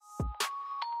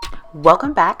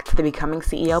Welcome back to the Becoming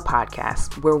CEO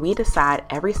podcast, where we decide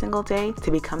every single day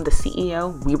to become the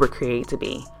CEO we were created to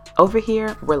be. Over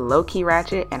here, we're low-key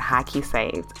ratchet and high-key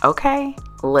saved, okay?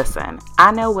 Listen,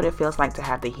 I know what it feels like to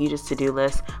have the hugest to-do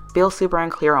list, feel super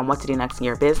unclear on what to do next in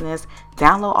your business,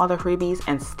 download all the freebies,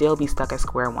 and still be stuck at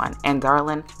square one. And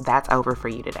darling, that's over for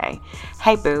you today.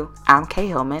 Hey boo, I'm Kay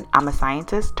Hillman. I'm a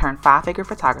scientist turned five-figure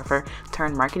photographer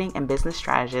turned marketing and business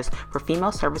strategist for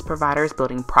female service providers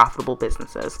building profitable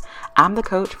businesses. I'm the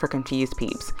coach for confused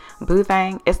peeps. Boo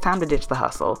thang, it's time to ditch the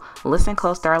hustle. Listen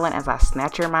close, darling, as I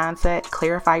snatch your mindset,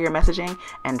 clarify your messaging,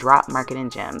 and drop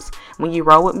marketing gems. When you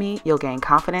roll with me, you'll gain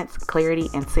confidence, clarity,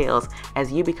 and sales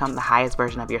as you become the highest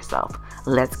version of yourself.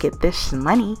 Let's get this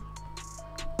money.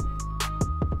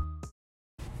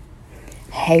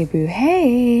 Hey boo,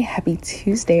 hey, happy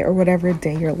Tuesday or whatever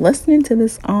day you're listening to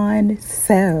this on.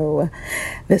 So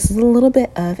this is a little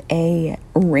bit of a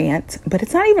rant, but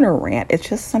it's not even a rant. It's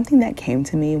just something that came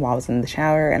to me while I was in the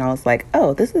shower and I was like,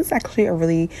 oh, this is actually a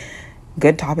really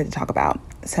good topic to talk about.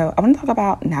 So I want to talk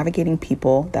about navigating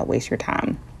people that waste your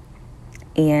time.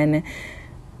 And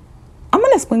I'm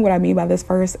going to explain what I mean by this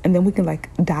first, and then we can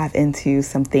dive into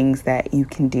some things that you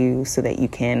can do so that you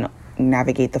can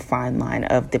navigate the fine line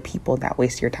of the people that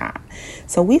waste your time.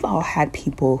 So we've all had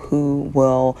people who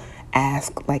will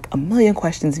ask a million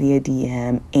questions via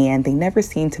DM and they never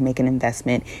seem to make an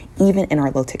investment even in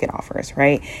our low ticket offers,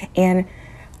 right? And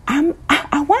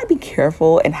I want to be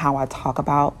careful in how I talk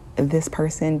about this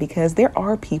person because there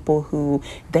are people who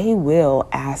they will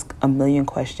ask a million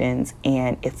questions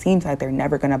and it seems like they're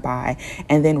never going to buy,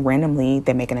 and then randomly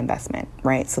they make an investment,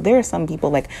 right? So there are some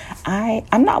people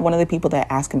I'm not one of the people that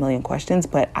ask a million questions,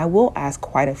 but I will ask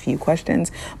quite a few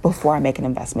questions before I make an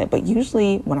investment. But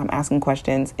usually when I'm asking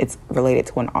questions, it's related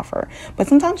to an offer. But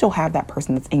sometimes you'll have that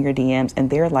person that's in your DMs and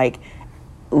they're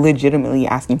legitimately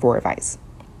asking for advice.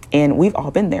 And we've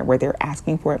all been there where they're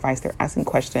asking for advice. They're asking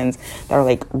questions that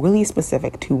are really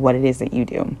specific to what it is that you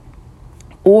do.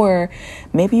 Or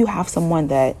maybe you have someone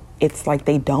that it's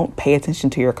they don't pay attention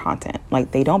to your content.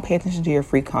 They don't pay attention to your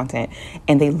free content.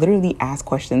 And they literally ask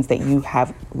questions that you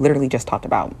have literally just talked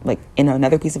about, in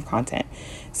another piece of content.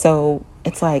 So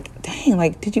it's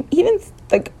dang, did you even,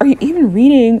 are you even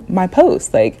reading my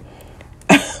post?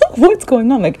 What's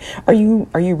going on? Are you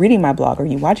reading my blog? Are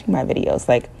you watching my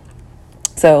videos?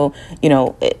 So,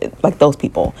 those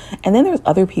people. And then there's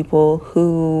other people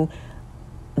who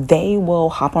they will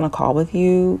hop on a call with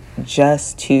you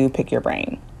just to pick your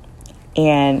brain.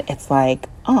 And it's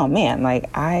oh man,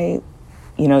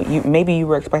 maybe you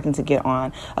were expecting to get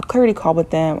on a clarity call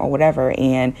with them or whatever.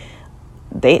 And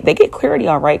they get clarity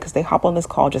all right because they hop on this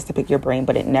call just to pick your brain,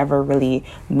 but it never really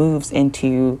moves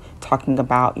into talking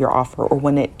about your offer. Or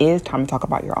when it is time to talk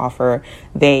about your offer,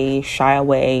 they shy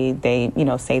away. They,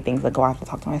 say things like, oh, I have to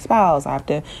talk to my spouse. I have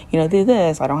to, do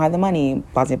this. I don't have the money,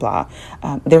 blah, blah,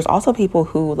 blah. There's also people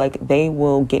who they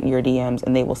will get in your DMs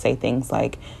and they will say things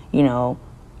like,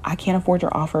 I can't afford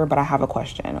your offer, but I have a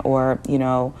question. Or,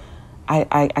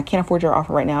 I can't afford your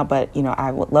offer right now, but,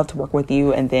 I would love to work with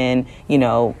you. And then,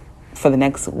 for the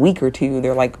next week or two,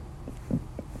 they're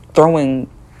throwing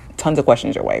tons of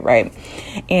questions your way, right?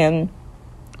 And,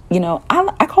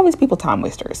 I call these people time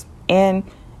wasters. And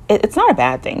it's not a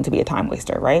bad thing to be a time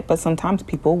waster, right? But sometimes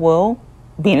people will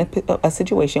be in a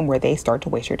situation where they start to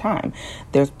waste your time.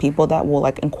 There's people that will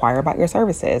inquire about your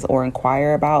services or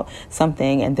inquire about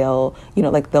something, and they'll,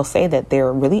 they'll say that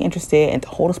they're really interested and to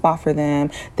hold a spot for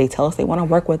them. They tell us they want to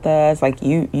work with us.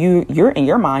 You're in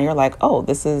your mind, you're oh,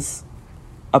 this is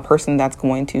a person that's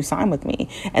going to sign with me.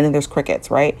 And then there's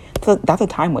crickets, right? So that's a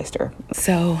time waster.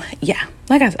 So yeah,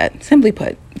 like I said, simply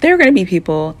put, there are going to be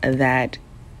people that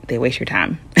they waste your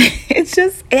time.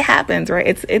 It happens,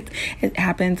 right? It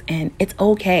happens and it's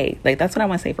okay. That's what I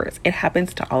want to say first. It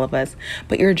happens to all of us,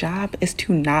 but your job is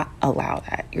to not allow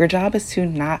that. Your job is to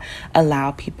not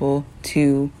allow people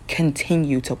to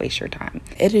continue to waste your time.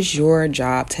 It is your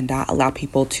job to not allow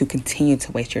people to continue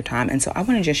to waste your time. And so I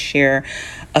want to just share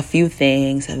a few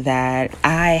things that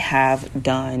I have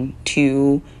done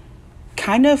to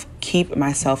kind of keep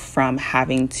myself from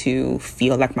having to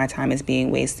feel like my time is being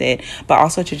wasted, but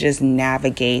also to just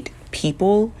navigate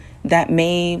people that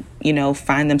may,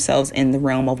 find themselves in the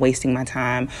realm of wasting my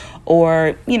time,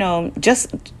 or,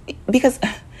 just because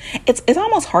it's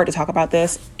almost hard to talk about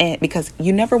this, and because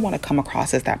you never want to come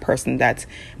across as that person that's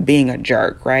being a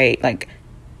jerk, right?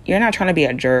 You're not trying to be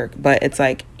a jerk, but it's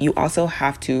you also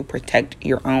have to protect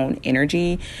your own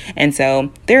energy. And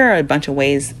so there are a bunch of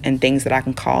ways and things that I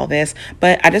can call this,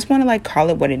 but I just want to call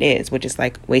it what it is, which is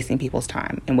wasting people's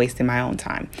time and wasting my own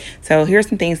time. So here's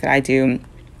some things that I do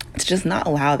to just not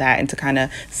allow that, and to kind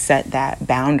of set that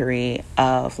boundary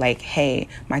of like, hey,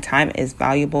 my time is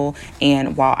valuable.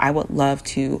 And while I would love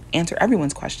to answer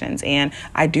everyone's questions, and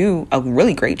I do a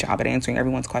really great job at answering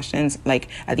everyone's questions, like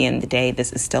at the end of the day,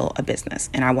 this is still a business.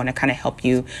 And I want to kind of help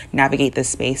you navigate this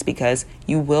space, because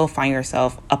you will find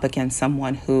yourself up against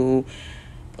someone who,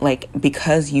 like,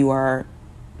 because you are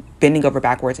bending over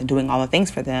backwards and doing all the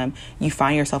things for them, you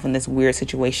find yourself in this weird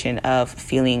situation of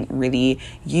feeling really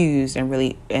used and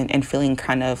really and feeling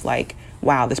kind of like,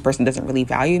 wow, this person doesn't really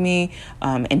value me,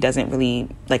 and doesn't really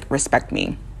like respect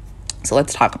me. So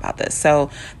let's talk about this. So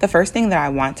the first thing that I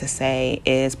want to say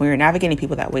is, when you're navigating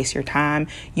people that waste your time,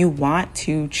 you want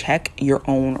to check your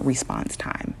own response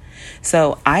time.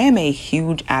 So I am a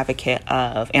huge advocate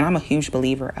of, and I'm a huge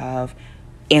believer of,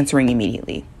 answering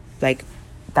immediately. Like,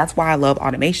 that's why I love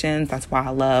automations. That's why I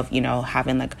love,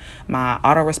 having like my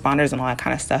autoresponders and all that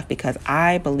kind of stuff, because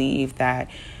I believe that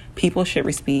people should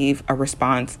receive a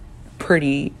response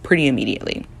pretty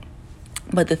immediately.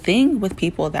 But the thing with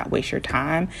people that waste your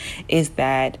time is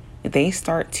that they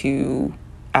start to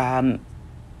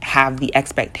have the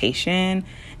expectation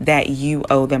that you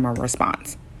owe them a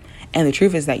response. And the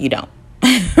truth is that you don't.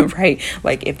 Right?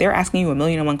 Like, if they're asking you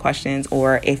 1,000,001 questions,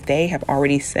 or if they have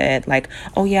already said like,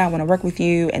 oh yeah, I want to work with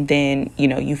you, and then,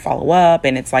 you follow up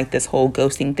and it's like this whole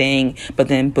ghosting thing, but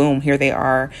then boom, here they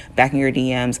are back in your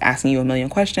DMs asking you 1,000,000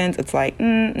 questions. It's like,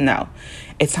 no,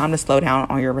 it's time to slow down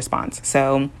on your response.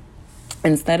 So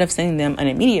instead of sending them an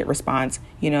immediate response,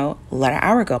 let an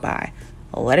hour go by,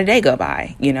 let a day go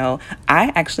by.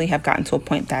 I actually have gotten to a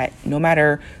point that no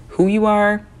matter who you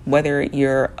are, whether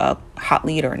you're a hot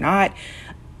lead or not,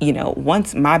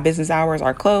 once my business hours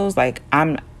are closed, like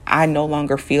I no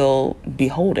longer feel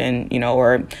beholden,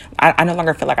 or I no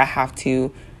longer feel like I have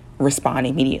to respond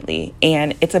immediately.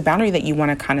 And it's a boundary that you want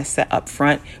to kind of set up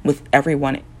front with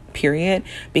everyone, period,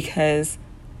 because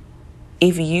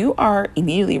if you are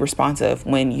immediately responsive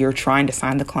when you're trying to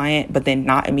sign the client, but then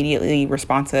not immediately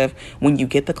responsive when you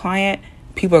get the client,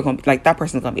 people are going to be like, that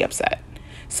person's going to be upset.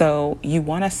 So you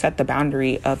want to set the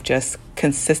boundary of just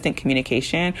consistent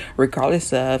communication,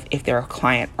 regardless of if they're a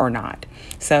client or not.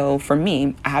 So for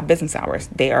me, I have business hours.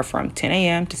 They are from 10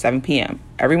 a.m. to 7 p.m.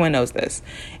 Everyone knows this.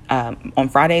 On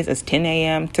Fridays, it's 10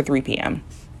 a.m. to 3 p.m.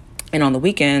 And on the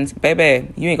weekends,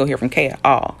 baby, you ain't gonna hear from Kay at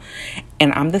all.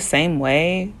 And I'm the same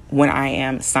way when I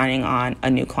am signing on a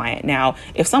new client. Now,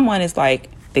 if someone is like,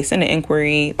 they send an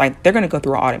inquiry, like they're gonna go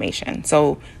through an automation.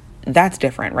 So that's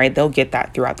different, right? They'll get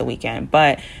that throughout the weekend.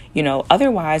 But,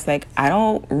 otherwise, like, I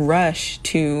don't rush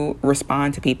to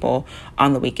respond to people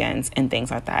on the weekends and things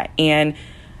like that. And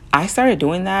I started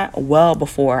doing that well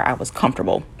before I was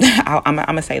comfortable. I'm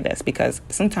going to say this, because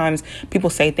sometimes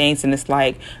people say things and it's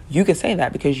like, you could say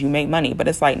that because you make money. But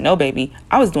it's like, no, baby,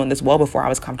 I was doing this well before I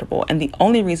was comfortable. And the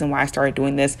only reason why I started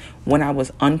doing this when I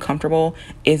was uncomfortable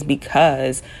is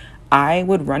because I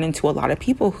would run into a lot of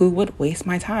people who would waste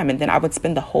my time. And then I would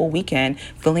spend the whole weekend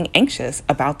feeling anxious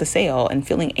about the sale and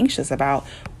feeling anxious about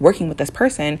working with this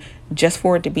person, just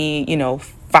for it to be,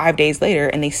 5 days later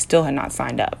and they still had not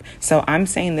signed up. So I'm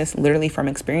saying this literally from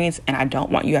experience, and I don't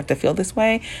want you to have to feel this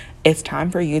way. It's time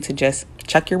for you to just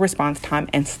check your response time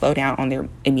and slow down on their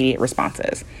immediate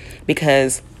responses.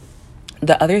 Because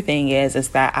the other thing is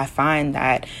that I find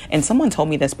that, and someone told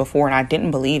me this before and I didn't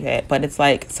believe it, but it's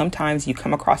like sometimes you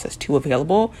come across as too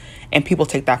available and people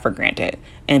take that for granted.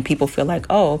 And people feel like,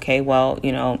 oh, okay, well,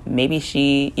 maybe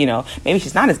she's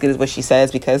not as good as what she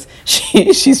says, because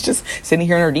she's just sitting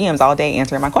here in her DMs all day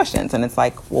answering my questions. And it's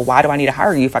like, well, why do I need to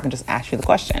hire you if I can just ask you the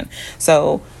question?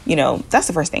 So, that's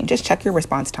the first thing. Just check your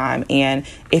response time. And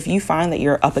if you find that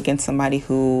you're up against somebody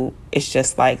who is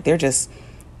just like,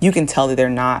 you can tell that they're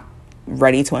not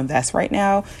ready to invest right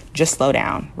now, just slow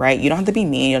down, right? You don't have to be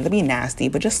mean, you don't have to be nasty,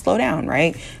 but just slow down,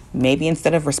 right? Maybe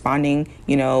instead of responding,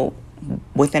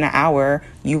 within an hour,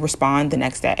 you respond the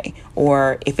next day.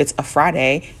 Or if it's a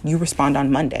Friday, you respond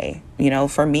on Monday.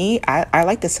 For me, I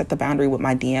like to set the boundary with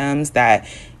my DMs that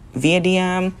via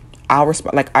DM,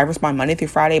 I respond Monday through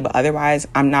Friday, but otherwise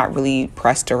I'm not really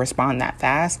pressed to respond that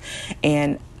fast.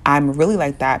 And I'm really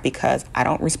like that because I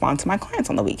don't respond to my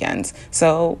clients on the weekends.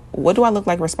 So what do I look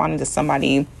like responding to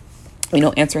somebody,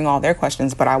 answering all their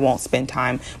questions, but I won't spend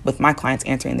time with my clients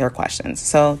answering their questions?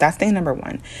 So that's thing number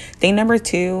one. Thing number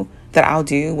two that I'll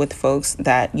do with folks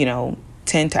that,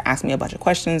 tend to ask me a bunch of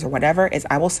questions or whatever is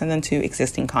I will send them to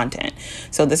existing content.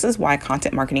 So this is why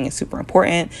content marketing is super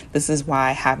important. This is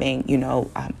why having,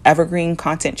 evergreen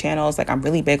content channels, like I'm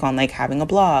really big on like having a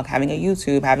blog, having a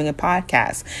YouTube, having a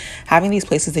podcast, having these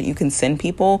places that you can send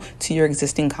people to your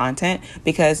existing content,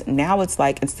 because now it's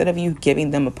like, instead of you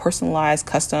giving them a personalized,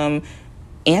 custom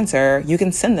answer, you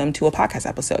can send them to a podcast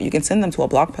episode. You can send them to a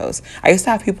blog post. I used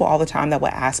to have people all the time that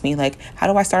would ask me, like,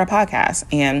 how do I start a podcast?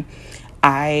 And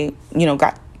I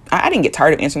didn't get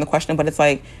tired of answering the question, but it's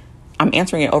like, I'm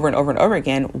answering it over and over and over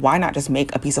again. Why not just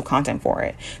make a piece of content for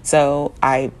it? So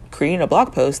I created a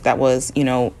blog post that was,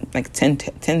 like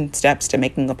 10 steps to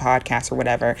making a podcast or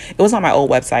whatever. It was on my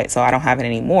old website, so I don't have it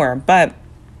anymore, but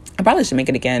I probably should make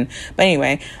it again. But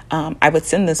anyway, I would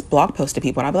send this blog post to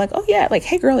people and I'd be like, oh yeah, like,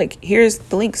 hey girl, like, here's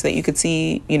the link so that you could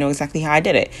see, exactly how I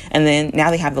did it. And then now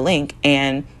they have the link,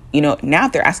 and, now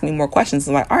if they're asking me more questions,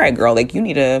 I'm like, all right, girl, like, you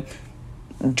need to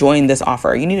join this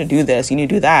offer. You need to do this. You need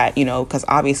to do that, because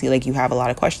obviously, like, you have a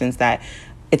lot of questions that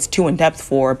it's too in depth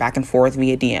for back and forth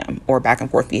via DM or back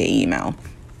and forth via email.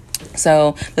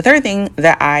 So the third thing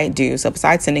that I do, so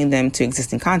besides sending them to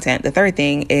existing content, the third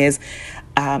thing is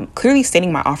clearly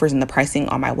stating my offers and the pricing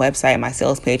on my website, my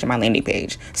sales page, and my landing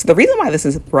page. So the reason why this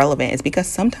is relevant is because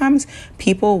sometimes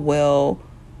people will,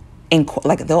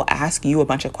 they'll ask you a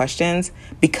bunch of questions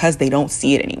because they don't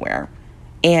see it anywhere.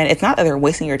 And it's not that they're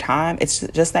wasting your time. It's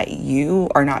just that you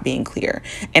are not being clear.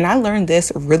 And I learned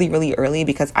this really, really early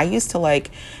because I used to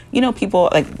people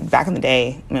back in the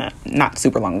day, not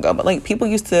super long ago, but people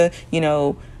used to,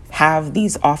 have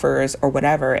these offers or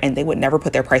whatever, and they would never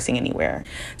put their pricing anywhere.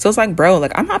 So it's like, bro,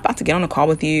 I'm not about to get on a call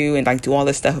with you and do all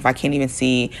this stuff if I can't even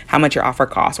see how much your offer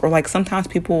costs. Or sometimes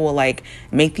people will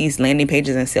make these landing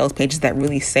pages and sales pages that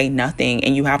really say nothing,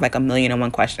 and you have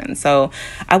 1,000,001 questions. So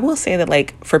I will say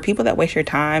that for people that waste your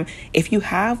time, if you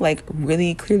have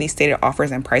really clearly stated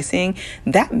offers and pricing,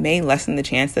 that may lessen the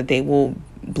chance that they will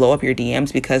blow up your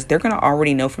DMs, because they're going to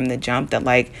already know from the jump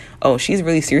that oh, she's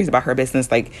really serious about her business.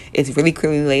 It's really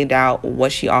clearly laid out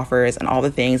what she offers and all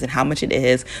the things and how much it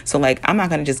is. So I'm not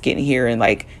going to just get in here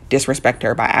and disrespect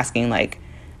her by asking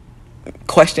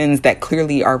questions that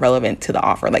clearly are relevant to the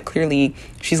offer. Clearly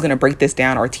she's going to break this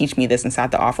down or teach me this inside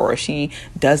the offer, or she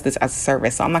does this as a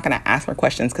service. So I'm not going to ask her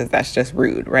questions because that's just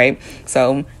rude, right?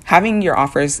 So having your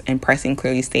offers and pricing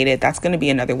clearly stated, that's going to be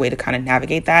another way to kind of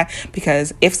navigate that,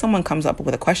 because if someone comes up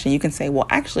with a question, you can say, well,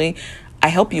 actually, I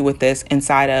help you with this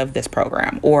inside of this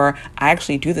program, or I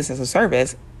actually do this as a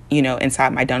service,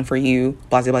 inside my done for you,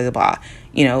 blah, blah, blah, blah.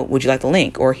 Would you like the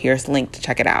link? Or here's the link to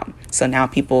check it out. So now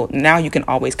you can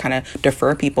always kind of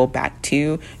defer people back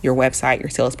to your website, your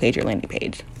sales page, your landing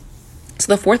page.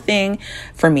 So the fourth thing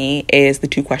for me is the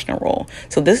 2-question rule.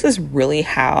 So this is really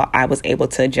how I was able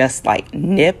to just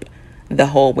nip the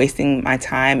whole wasting my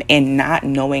time and not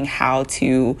knowing how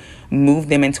to move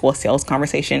them into a sales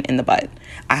conversation in the bud.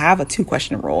 I have a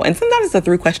 2-question rule, and sometimes it's a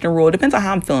 3-question rule. It depends on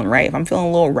how I'm feeling, right? If I'm feeling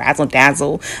a little razzle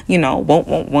dazzle,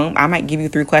 won't, I might give you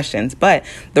 3 questions. But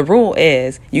the rule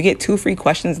is you get 2 free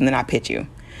questions and then I pitch you.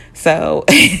 So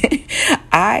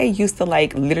I used to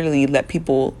literally let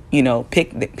people,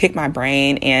 pick my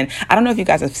brain. And I don't know if you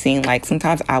guys have seen,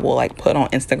 sometimes I will put on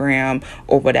Instagram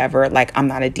or whatever, I'm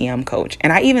not a DM coach.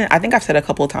 And I think I've said a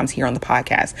couple of times here on the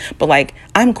podcast, but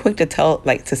I'm quick to tell,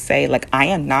 to say, I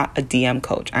am not a DM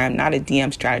coach. I am not a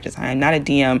DM strategist. I am not a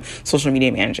DM social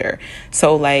media manager.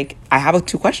 So I have a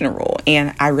 2-question rule,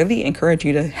 and I really encourage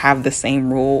you to have the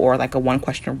same rule, or a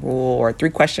 1-question rule, or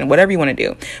 3-question, whatever you want to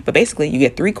do. But basically you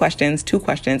get 3 questions, 2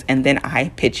 questions, and then I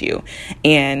pitch you.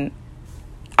 And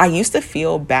I used to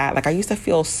feel bad. I used to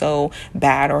feel so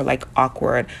bad or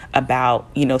awkward about,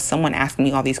 someone asking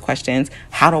me all these questions.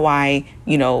 How do I,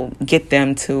 get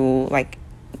them to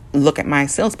look at my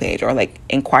sales page or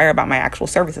inquire about my actual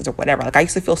services or whatever? I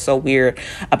used to feel so weird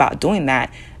about doing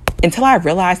that, until I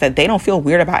realized that they don't feel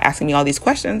weird about asking me all these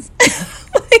questions.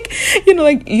 You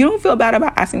don't feel bad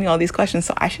about asking me all these questions.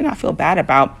 So I should not feel bad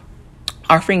about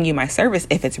offering you my service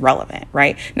if it's relevant,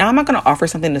 right? Now, I'm not going to offer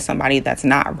something to somebody that's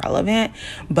not relevant,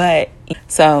 but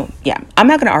so yeah, I'm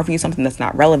not going to offer you something that's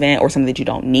not relevant or something that you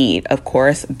don't need, of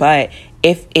course. But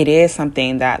if it is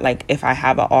something that if I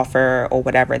have an offer or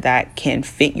whatever that can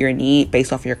fit your need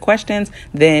based off of your questions,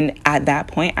 then at that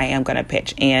point I am going to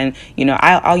pitch. And,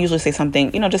 I'll usually say something,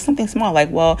 just something small,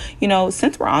 well,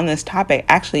 since we're on this topic,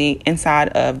 actually inside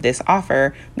of this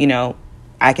offer,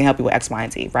 I can help you with X, Y,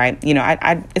 and Z, right?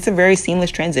 It's a very seamless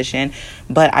transition,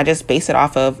 but I just base it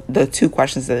off of the 2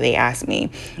 questions that they asked me.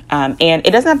 And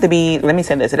it doesn't have to be, let me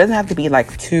say this, it doesn't have to be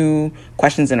 2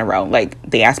 questions in a row.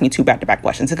 They asked me 2 back-to-back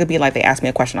questions. It could be they asked me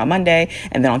a question on Monday,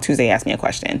 and then on Tuesday, they asked me a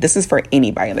question. This is for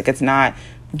anybody. It's not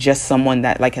just someone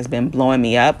that has been blowing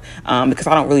me up, because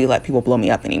I don't really let people blow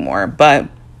me up anymore. But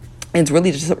it's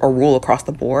really just a rule across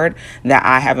the board that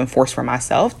I have enforced for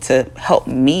myself to help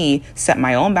me set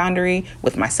my own boundary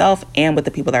with myself and with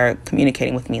the people that are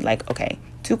communicating with me. Okay,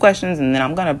 2 questions, and then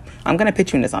I'm gonna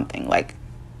pitch you into something.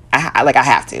 I I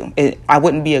have to. I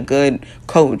wouldn't be a good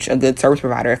coach, a good service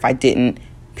provider if I didn't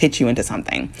pitch you into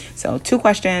something. So 2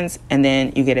 questions and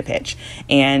then you get a pitch.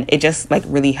 And it just like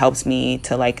really helps me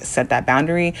to like set that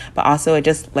boundary. But also it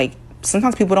just like,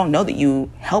 sometimes people don't know that you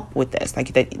help with this,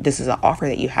 like that this is an offer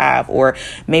that you have, or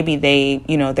maybe they,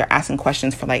 they're asking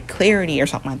questions for like clarity or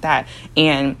something like that.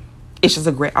 And it's just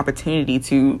a great opportunity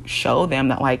to show them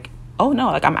that like, oh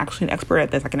no, like I'm actually an expert at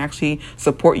this. I can actually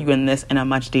support you in this in a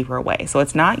much deeper way. So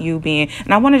it's not you being,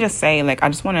 and I want to just say, like, I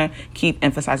just want to keep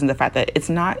emphasizing the fact that it's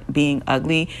not being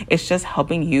ugly. It's just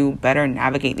helping you better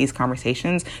navigate these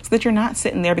conversations so that you're not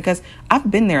sitting there, because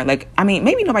I've been there. Like, I mean,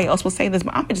 maybe nobody else will say this,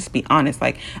 but I'm gonna just be honest.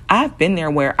 Like, I've been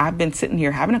there where I've been sitting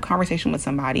here having a conversation with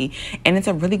somebody and it's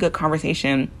a really good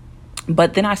conversation,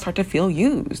 but then I start to feel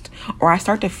used, or I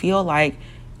start to feel like,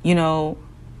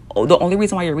 the only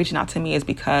reason why you're reaching out to me is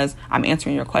because I'm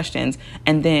answering your questions.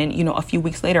 And then, a few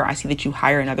weeks later, I see that you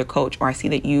hire another coach, or I see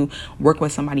that you work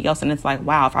with somebody else. And it's like,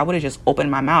 wow, if I would have just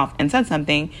opened my mouth and said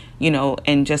something,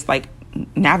 and just like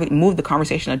move the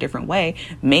conversation a different way,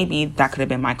 maybe that could have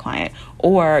been my client.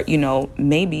 Or,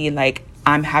 maybe like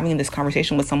I'm having this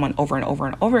conversation with someone over and over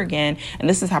and over again. And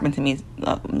this has happened to me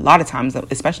a lot of times,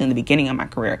 especially in the beginning of my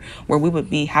career, where we would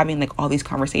be having like all these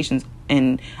conversations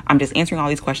and I'm just answering all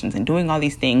these questions and doing all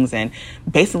these things and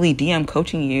basically DM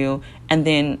coaching you. And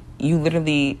then you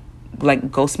literally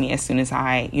like ghost me as soon as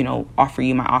I, offer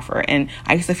you my offer. And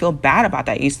I used to feel bad about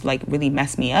that. It used to like really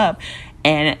mess me up.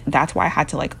 And that's why I had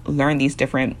to like learn these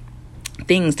different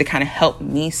things to kind of help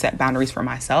me set boundaries for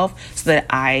myself so that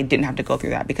I didn't have to go through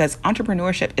that, because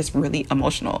entrepreneurship is really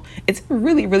emotional. It's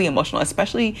really, really emotional,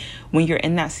 especially when you're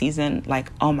in that season,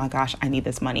 like, oh my gosh, I need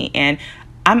this money. And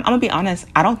I'm gonna be honest,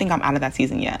 I don't think I'm out of that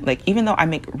season yet. Like, even though I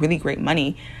make really great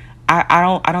money,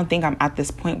 I don't think I'm at this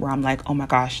point where I'm like, oh my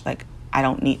gosh, like I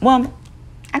don't need, well,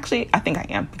 actually, I think I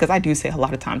am, because I do say a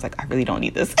lot of times, like, I really don't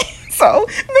need this. So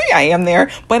maybe I am there,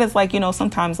 but it's like,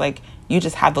 sometimes like you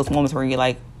just have those moments where you're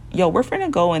like, yo, we're finna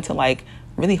go into like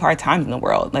really hard times in the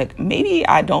world. Like, maybe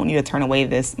I don't need to turn away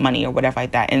this money or whatever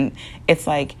like that. And it's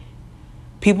like,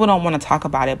 people don't want to talk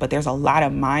about it, but there's a lot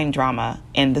of mind drama.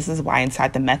 And this is why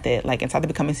inside the method, like inside the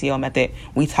Becoming CEO method,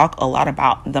 we talk a lot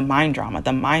about the mind drama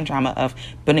of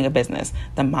building a business,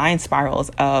 the mind spirals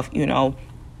of,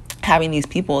 having these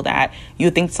people that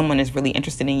you think someone is really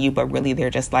interested in you, but really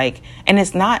they're just like, and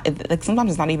it's not like,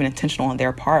 sometimes it's not even intentional on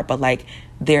their part, but like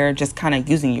they're just kind of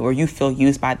using you, or you feel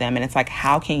used by them. And it's like,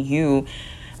 how can you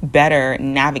better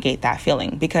navigate that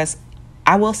feeling? Because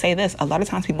I will say this, a lot of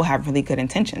times people have really good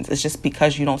intentions. It's just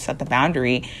because you don't set the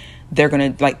boundary, they're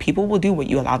going to, like, people will do what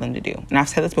you allow them to do. And I've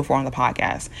said this before on the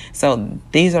podcast. So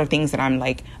these are things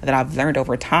that that I've learned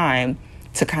over time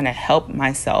to kind of help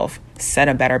myself set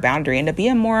a better boundary and to be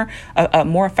a more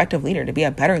effective leader, to be a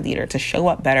better leader, to show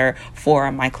up better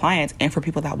for my clients and for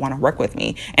people that want to work with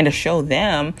me, and to show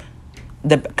them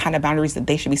the kind of boundaries that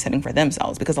they should be setting for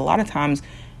themselves. Because a lot of times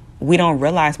we don't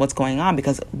realize what's going on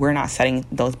because we're not setting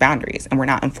those boundaries and we're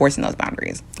not enforcing those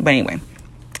boundaries. But anyway,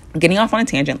 getting off on a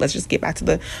tangent, let's just get back to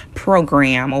the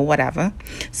program or whatever.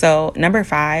 So number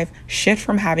 5, shift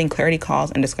from having clarity calls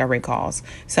and discovery calls.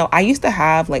 So I used to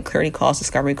have like clarity calls,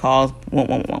 discovery calls.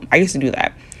 I used to do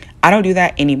that. I don't do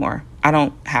that anymore. I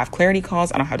don't have clarity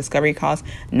calls. I don't have discovery calls.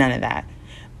 None of that.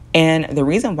 And the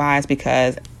reason why is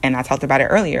because, and I talked about it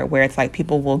earlier, where it's like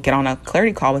people will get on a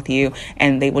clarity call with you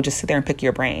and they will just sit there and pick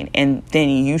your brain. And then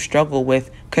you struggle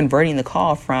with converting the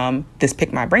call from this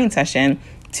pick my brain session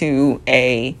to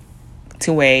a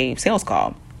sales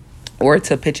call or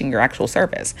to pitching your actual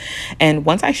service. And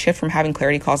once I shift from having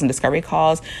clarity calls and discovery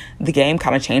calls, the game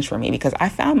kind of changed for me, because I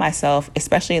found myself,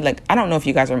 especially like, I don't know if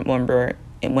you guys remember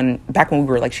back when we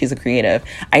were like She's a Creative,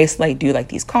 I used to like do like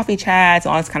these coffee chats,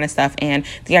 all this kind of stuff. And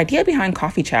the idea behind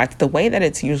coffee chats, the way that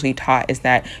it's usually taught is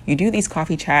that you do these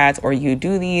coffee chats or you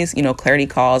do these, clarity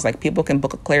calls, like people can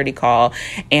book a clarity call.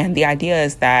 And the idea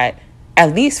is that,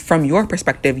 at least from your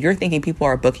perspective, you're thinking people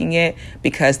are booking it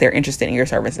because they're interested in your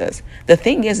services. The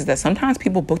thing is that sometimes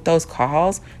people book those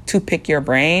calls to pick your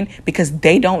brain because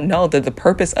they don't know that the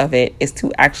purpose of it is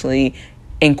to actually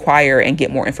inquire and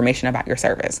get more information about your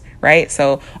service, right?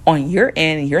 So on your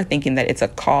end, you're thinking that it's a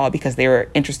call because they were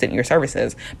interested in your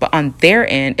services. But on their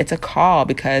end, it's a call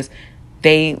because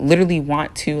they literally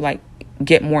want to like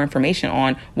get more information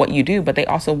on what you do, but they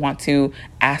also want to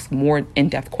ask more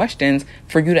in-depth questions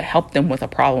for you to help them with a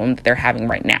problem that they're having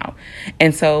right now.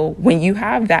 And so when you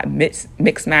have that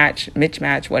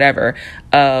mismatch, whatever,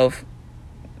 of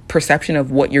perception of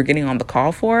what you're getting on the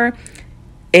call for,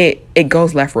 it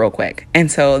goes left real quick. And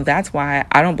so that's why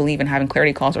I don't believe in having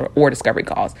clarity calls or discovery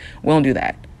calls. We don't do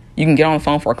that. You can get on the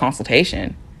phone for a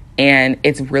consultation And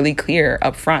it's really clear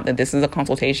up front that this is a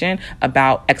consultation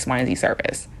about X, Y, and Z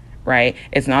service, right?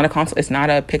 It's not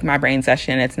a pick my brain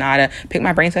session. It's not a pick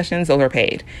my brain sessions. Those are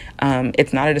paid.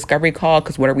 It's not a discovery call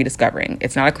because what are we discovering?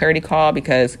 It's not a clarity call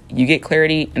because you get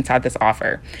clarity inside this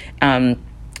offer. It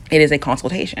is a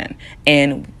consultation.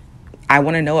 And I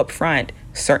want to know up front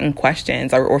certain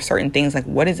questions or certain things, like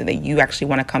what is it that you actually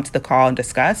want to come to the call and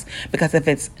discuss? Because if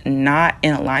it's not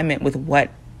in alignment with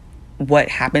what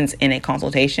happens in a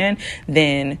consultation,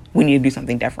 then we need to do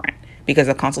something different, because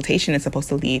a consultation is supposed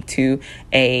to lead to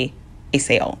a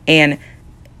sale. And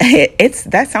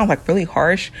that sounds like really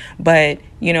harsh, but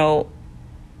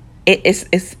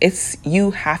it's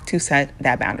you have to set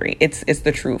that boundary. It's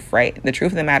the truth, right? The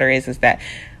truth of the matter is that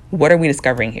what are we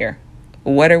discovering here?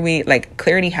 What are we, like,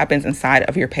 clarity happens inside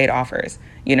of your paid offers,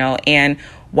 and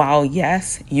while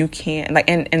yes, you can, like,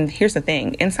 and here's the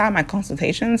thing, inside my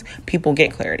consultations, people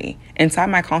get clarity. Inside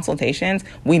my consultations,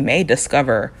 we may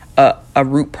discover a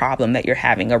root problem that you're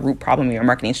having, a root problem in your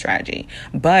marketing strategy,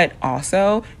 but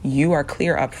also you are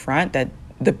clear up front that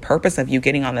the purpose of you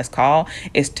getting on this call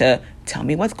is to tell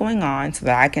me what's going on so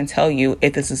that I can tell you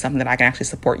if this is something that I can actually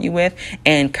support you with,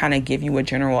 and kind of give you a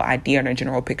general idea and a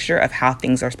general picture of how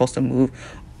things are supposed to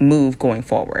move going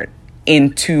forward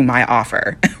into my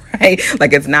offer, right?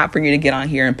 Like, it's not for you to get on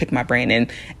here and pick my brain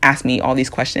and ask me all these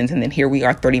questions, and then here we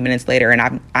are 30 minutes later,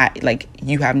 and I like,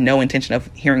 you have no intention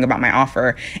of hearing about my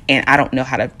offer, and I don't know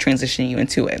how to transition you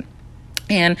into it.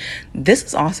 And this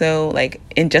is also, like,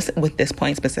 and just with this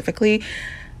point specifically,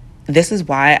 this is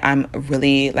why I'm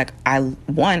really, like, I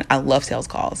love sales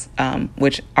calls,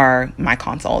 which are my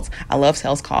consults. I love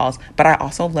sales calls, but I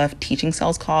also love teaching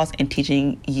sales calls and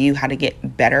teaching you how to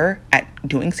get better at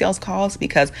doing sales calls,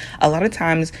 because a lot of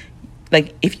times,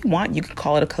 like, if you want, you can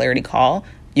call it a clarity call.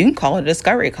 You can call it a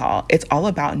discovery call. It's all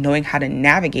about knowing how to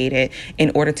navigate it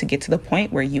in order to get to the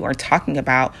point where you are talking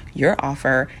about your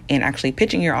offer and actually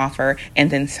pitching your offer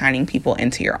and then signing people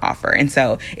into your offer. And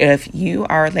so if you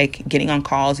are, like, getting on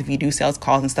calls, if you do sales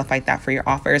calls and stuff like that for your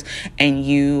offers, and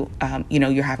you're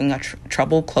having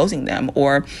trouble closing them,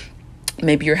 or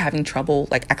maybe you're having trouble,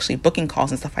 like, actually booking calls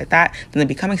and stuff like that, then the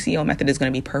Becoming CEO method is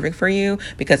going to be perfect for you,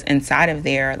 because inside of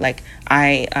there, like,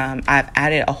 I've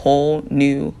added a whole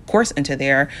new course into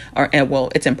there,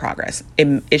 it's in progress.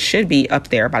 It should be up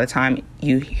there by the time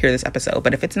you hear this episode,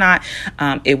 but if it's not,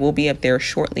 it will be up there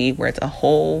shortly, where it's a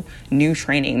whole new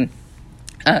training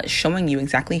showing you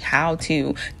exactly how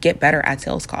to get better at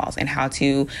sales calls and how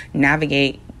to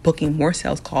navigate booking more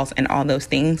sales calls and all those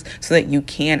things, so that you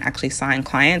can actually sign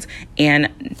clients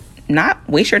and not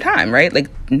waste your time, right? Like,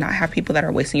 not have people that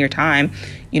are wasting your time,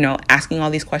 asking all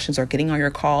these questions or getting on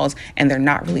your calls, and they're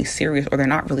not really serious or they're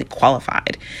not really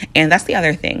qualified. And that's the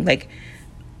other thing. Like,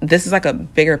 this is like a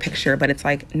bigger picture, but it's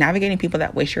like navigating people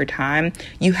that waste your time.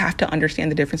 You have to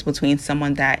understand the difference between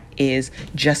someone that is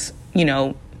just,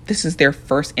 this is their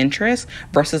first interest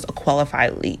versus a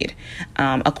qualified lead.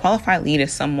 A qualified lead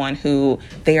is someone who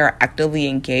they are actively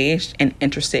engaged and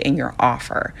interested in your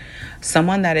offer.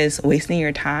 Someone that is wasting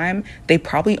your time, they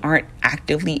probably aren't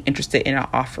actively interested in an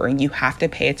offer, and you have to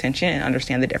pay attention and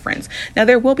understand the difference. Now,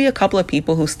 there will be a couple of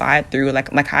people who slide through, like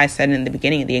how I said in the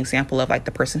beginning, the example of, like,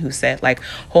 the person who said, like,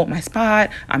 hold my spot,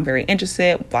 I'm very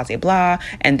interested, blah, blah, blah,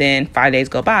 and then 5 days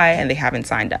go by and they haven't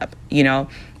signed up.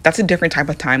 That's a different type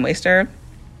of time waster.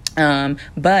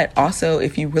 But also,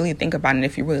 if you really think about it,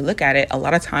 if you really look at it, a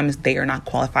lot of times they are not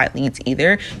qualified leads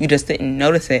either. You just didn't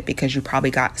notice it because you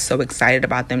probably got so excited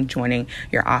about them joining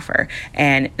your offer.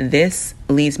 And this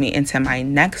leads me into my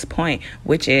next point,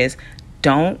 which is,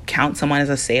 don't count someone as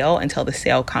a sale until the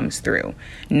sale comes through.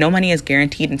 No money is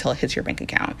guaranteed until it hits your bank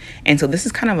account. And so this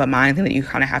is kind of a mind thing that you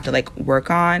kind of have to, like, work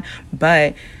on.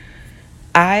 But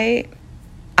I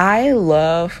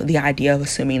love the idea of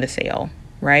assuming the sale,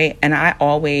 right? And I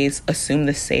always assume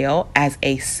the sale as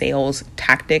a sales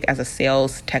tactic, as a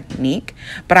sales technique,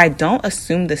 but I don't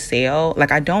assume the sale,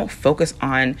 like, I don't focus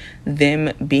on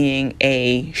them being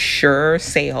a sure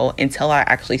sale until I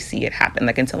actually see it happen.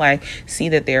 Like, until I see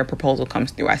that their proposal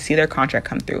comes through, I see their contract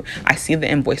come through, I see the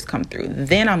invoice come through.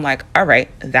 Then I'm like, all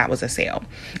right, that was a sale.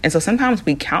 And so sometimes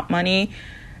we count money,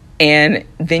 and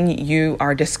then you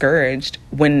are discouraged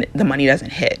when the money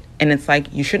doesn't hit. And it's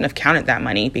like, you shouldn't have counted that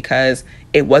money because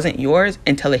it wasn't yours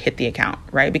until it hit the account,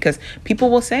 right? Because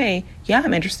people will say, yeah,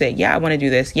 I'm interested. Yeah, I want to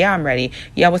do this. Yeah, I'm ready.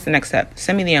 Yeah, what's the next step?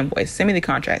 Send me the invoice. Send me the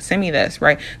contract. Send me this,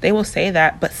 right? They will say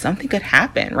that, but something could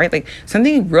happen, right? Like,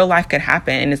 something real life could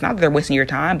happen. And it's not that they're wasting your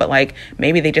time, but, like,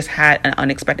 maybe they just had an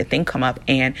unexpected thing come up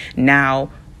and now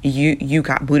you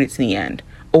got booted to the end.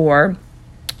 Or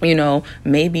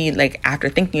maybe like after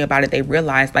thinking about it, they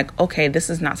realize like, okay, this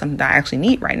is not something that I actually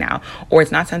need right now, or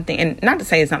it's not something, and not to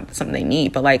say it's not something they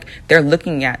need, but like they're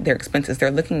looking at their expenses,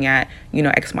 they're looking at,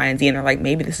 X, Y, and Z, and they're like,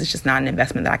 maybe this is just not an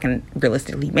investment that I can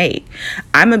realistically make.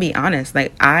 I'm gonna be honest,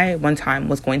 like I one time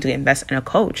was going to invest in a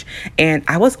coach and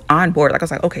I was on board. Like I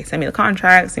was like, okay, send me the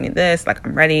contract, send me this, like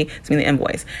I'm ready, send me the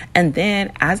invoice. And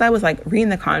then as I was like reading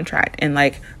the contract and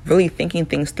like really thinking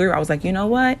things through, I was like, you know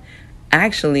what?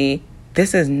 Actually,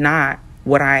 this is not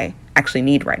what I actually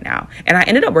need right now. And I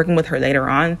ended up working with her later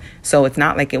on. So it's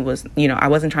not like it was, I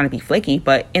wasn't trying to be flaky,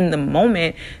 but in the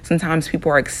moment, sometimes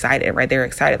people are excited, right? They're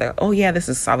excited. Like, oh yeah, this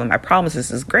is solving my problems.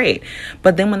 This is great.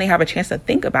 But then when they have a chance to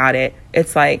think about it,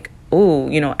 it's like, oh,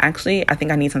 actually, I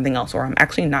think I need something else, or I'm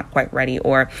actually not quite ready.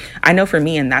 Or I know for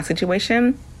me in that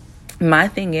situation, my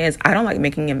thing is I don't like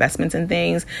making investments in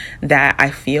things that I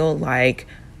feel like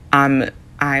I'm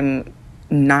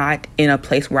not in a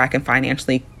place where I can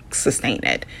financially sustain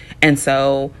it. And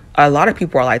so a lot of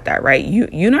people are like that, right?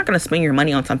 You're not going to spend your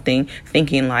money on something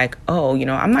thinking like, oh,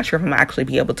 I'm not sure if I'm gonna actually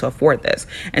be able to afford this.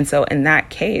 And so in that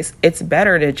case, it's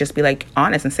better to just be like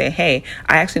honest and say, hey,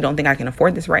 I actually don't think I can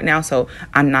afford this right now, so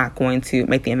I'm not going to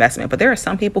make the investment. But there are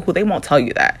some people who they won't tell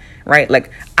you that, right? Like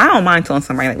I don't mind telling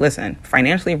somebody like, listen,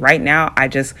 financially right now, I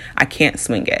can't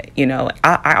swing it.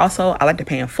 I like to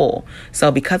pay in full.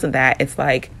 So because of that, it's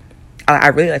like, I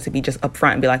really like to be just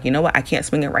upfront and be like, you know what, I can't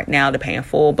swing it right now to pay in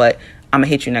full, but I'm gonna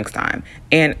hit you next time.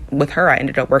 And with her, I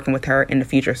ended up working with her in the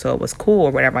future, so it was cool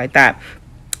or whatever like that.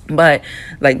 But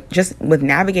like just with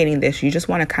navigating this, you just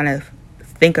want to kind of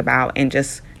think about and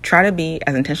just try to be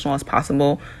as intentional as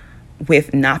possible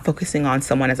with not focusing on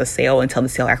someone as a sale until the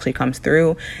sale actually comes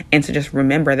through, and to just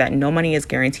remember that no money is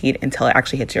guaranteed until it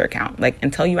actually hits your account. Like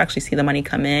until you actually see the money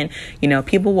come in,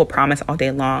 people will promise all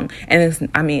day long, and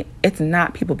it's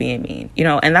not people being mean,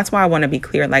 and that's why I want to be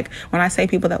clear. Like when I say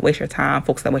people that waste your time,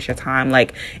 folks that waste your time,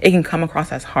 like it can come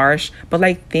across as harsh, but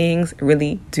like things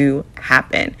really do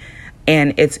happen,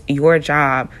 and it's your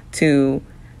job to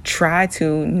try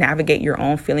to navigate your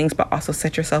own feelings, but also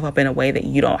set yourself up in a way that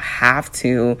you don't have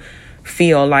to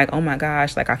feel like, oh my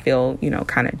gosh, like I feel,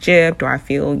 kind of gypped, or I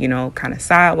feel, kind of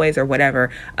sideways or whatever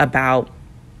about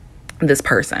this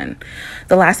person.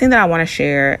 The last thing that I want to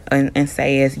share and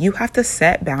say is you have to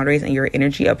set boundaries and your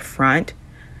energy up front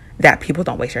that people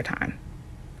don't waste your time.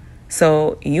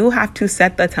 So you have to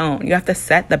set the tone. You have to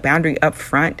set the boundary up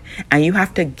front, and you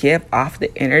have to give off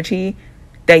the energy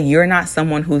that you're not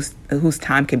someone whose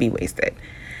time can be wasted.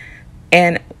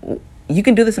 And you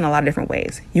can do this in a lot of different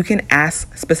ways. You can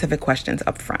ask specific questions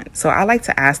up front. So I like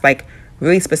to ask like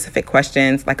really specific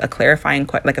questions, like a clarifying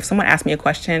like if someone asks me a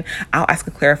question, I'll ask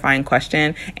a clarifying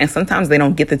question. And sometimes they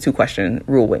don't get the 2-question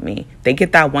rule with me. They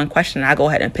get that one question and I go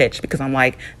ahead and pitch, because I'm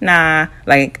like, nah,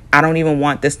 like I don't even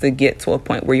want this to get to a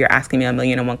point where you're asking me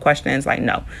 1,000,001 questions. Like,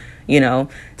 no.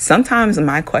 Sometimes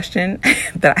my question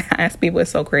that I ask people is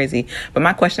so crazy, but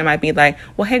my question might be like,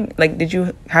 well, hey, like, did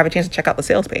you have a chance to check out the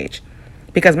sales page?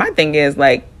 Because my thing is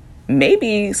like,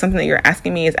 maybe something that you're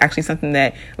asking me is actually something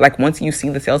that like once you see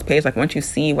the sales page, like once you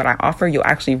see what I offer, you'll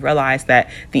actually realize that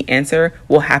the answer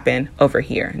will happen over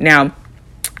here. Now,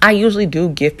 I usually do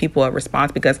give people a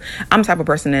response because I'm the type of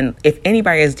person, and if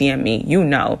anybody has DM me,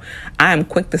 I am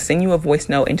quick to send you a voice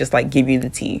note and just like give you the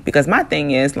tea, because my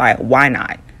thing is like, why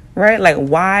not? Right? Like,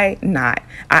 why not?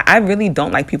 I really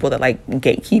don't like people that like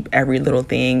gatekeep every little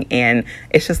thing. And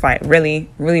it's just like, really,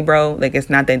 bro, like it's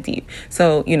not that deep.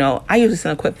 So, I usually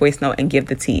send a quick voice note and give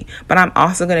the tea. But I'm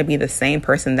also going to be the same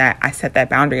person that I set that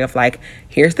boundary of like,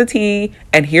 here's the tea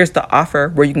and here's the offer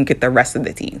where you can get the rest of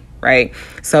the tea. Right?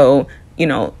 So,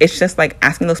 it's just like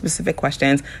asking those specific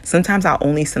questions. Sometimes I'll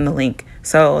only send the link.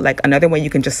 So like another way you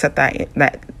can just set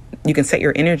that you can set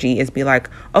your energy is be like,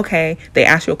 okay, they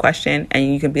ask you a question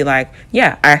and you can be like,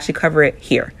 yeah, I actually cover it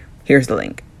here. Here's the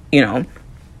link,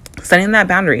 setting that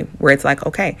boundary where it's like,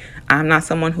 okay, I'm not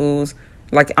someone who's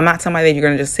like, I'm not somebody that you're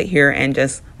going to just sit here and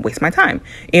just waste my time,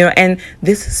 and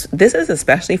this is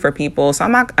especially for people. So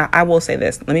I will say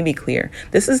this, let me be clear.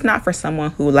 This is not for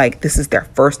someone who like, this is their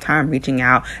first time reaching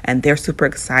out and they're super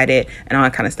excited and all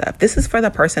that kind of stuff. This is for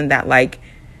the person that like,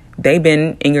 they've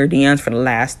been in your DMs for the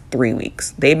last 3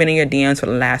 weeks. They've been in your DMs for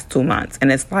the last 2 months.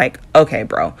 And it's like, okay,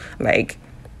 bro, like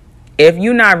if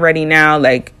you're not ready now,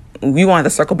 like we want to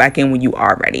circle back in when you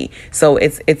are ready. So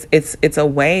it's a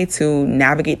way to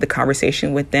navigate the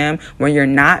conversation with them when you're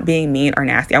not being mean or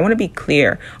nasty. I want to be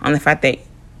clear on the fact that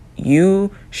you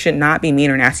should not be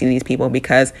mean or nasty to these people,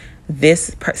 because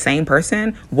this same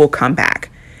person will come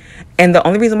back. And the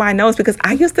only reason why I know is because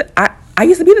I used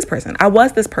to be this person. I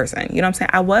was this person. You know what I'm saying?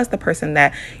 I was the person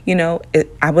that,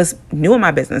 I was new in my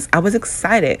business. I was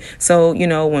excited. So,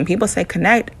 when people say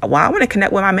connect, well, I want to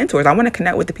connect with my mentors. I want to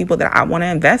connect with the people that I want to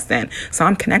invest in. So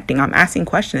I'm connecting, I'm asking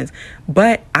questions,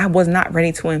 but I was not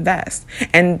ready to invest.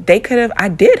 And I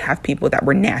did have people that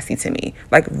were nasty to me,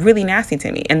 like really nasty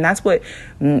to me. And that's what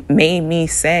made me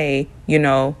say,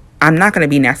 I'm not going to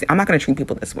be nasty. I'm not going to treat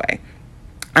people this way.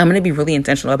 I'm going to be really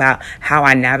intentional about how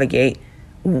I navigate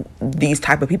these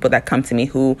type of people that come to me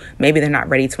who maybe they're not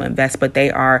ready to invest, but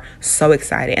they are so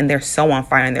excited and they're so on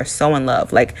fire and they're so in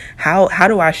love. Like how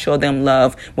do I show them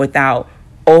love without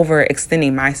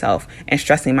overextending myself and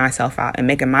stressing myself out and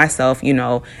making myself,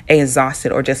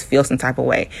 exhausted or just feel some type of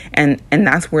way. And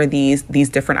that's where these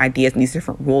different ideas and these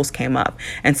different rules came up.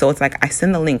 And so it's like, I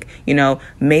send the link,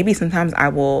 maybe sometimes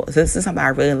this is something I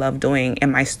really love doing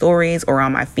in my stories or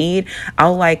on my feed.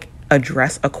 I'll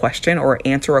address a question or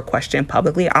answer a question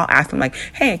publicly. I'll ask them like,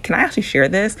 hey, can I actually share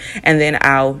this? And then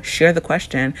I'll share the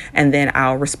question and then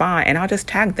I'll respond and I'll just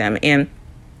tag them. And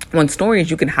on stories,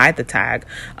 you can hide the tag.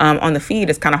 On the feed,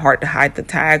 it's kind of hard to hide the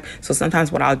tag. So sometimes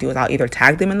what I'll do is I'll either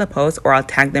tag them in the post or I'll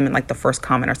tag them in the first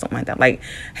comment or something like that. Like,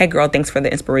 hey girl, thanks for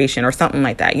the inspiration or something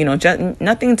like that. Just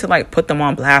nothing to put them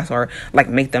on blast or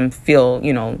make them feel,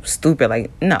 stupid.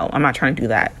 Like, no, I'm not trying to do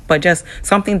that. But just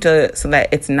something so that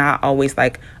it's not always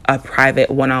a private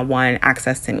one-on-one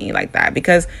access to me like that,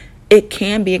 because it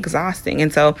can be exhausting.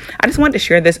 And so I just wanted to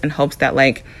share this in hopes that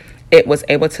it was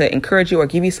able to encourage you or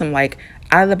give you some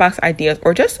out of the box ideas,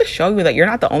 or just to show you that you're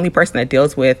not the only person that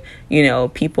deals with,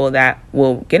 people that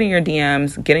will get in your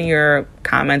DMs, get in your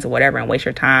comments or whatever and waste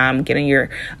your time, get in your,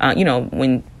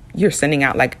 when you're sending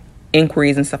out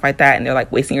inquiries and stuff like that, and they're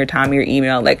wasting your time, your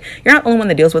email. You're not the only one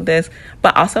that deals with this,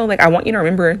 but also I want you to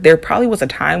remember there probably was a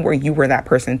time where you were that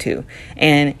person too.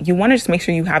 And you want to just make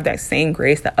sure you have that same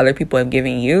grace that other people have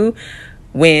given you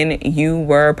when you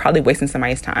were probably wasting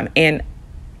somebody's time. And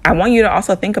I want you to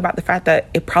also think about the fact that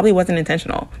it probably wasn't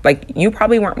intentional. You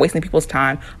probably weren't wasting people's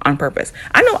time on purpose.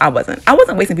 I know I wasn't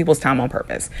wasting people's time on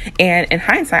purpose. And in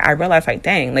hindsight, I realized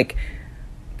dang,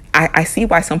 I see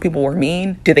why some people were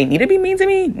mean. Do they need to be mean to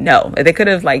me? No. They could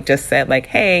have just said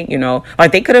hey,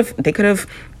 they could have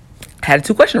had a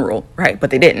 2-question rule, right? But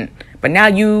they didn't. But now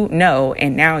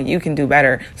and now you can do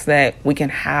better so that we can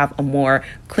have a more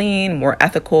clean, more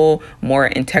ethical, more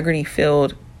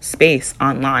integrity-filled space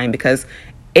online, because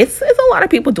it's a lot of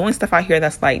people doing stuff out here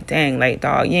that's dang,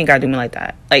 dog, you ain't gotta do me like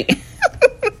that. You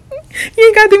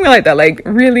ain't gotta do me like that.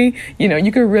 Really,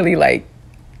 you could really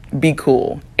be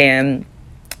cool. And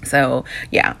so,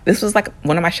 yeah, this was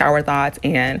one of my shower thoughts.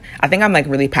 And I think I'm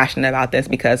really passionate about this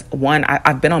because one,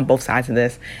 I've been on both sides of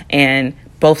this, and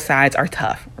both sides are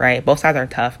tough, right? Both sides are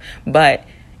tough, but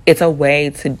it's a way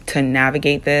to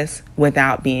navigate this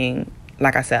without being,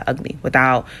 like I said, ugly,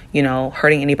 without,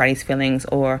 hurting anybody's feelings,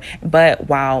 but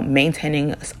while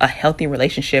maintaining a healthy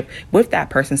relationship with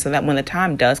that person, so that when the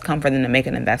time does come for them to make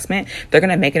an investment, they're going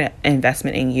to make an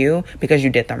investment in you because you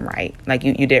did them right.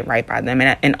 You did right by them.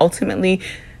 And ultimately,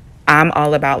 I'm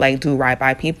all about do right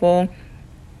by people,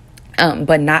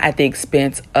 but not at the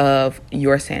expense of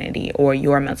your sanity or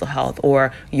your mental health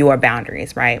or your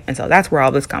boundaries, right? And so that's where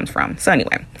all this comes from. So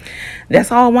anyway,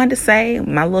 that's all I wanted to say.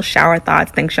 My little shower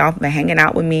thoughts. Thanks y'all for hanging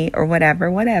out with me or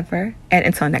whatever. And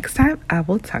until next time, I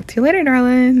will talk to you later,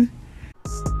 darling.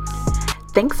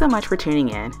 Thanks so much for tuning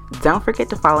in. Don't forget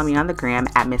to follow me on the gram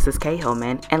at Mrs. K.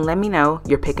 Hillman and let me know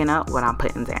you're picking up what I'm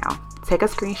putting down. Take a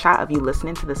screenshot of you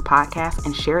listening to this podcast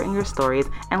and share it in your stories,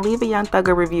 and leave a Young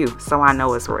Thugger review so I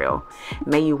know it's real.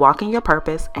 May you walk in your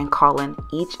purpose and call in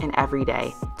each and every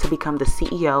day to become the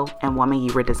CEO and woman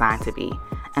you were designed to be.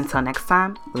 Until next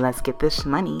time, let's get this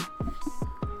money.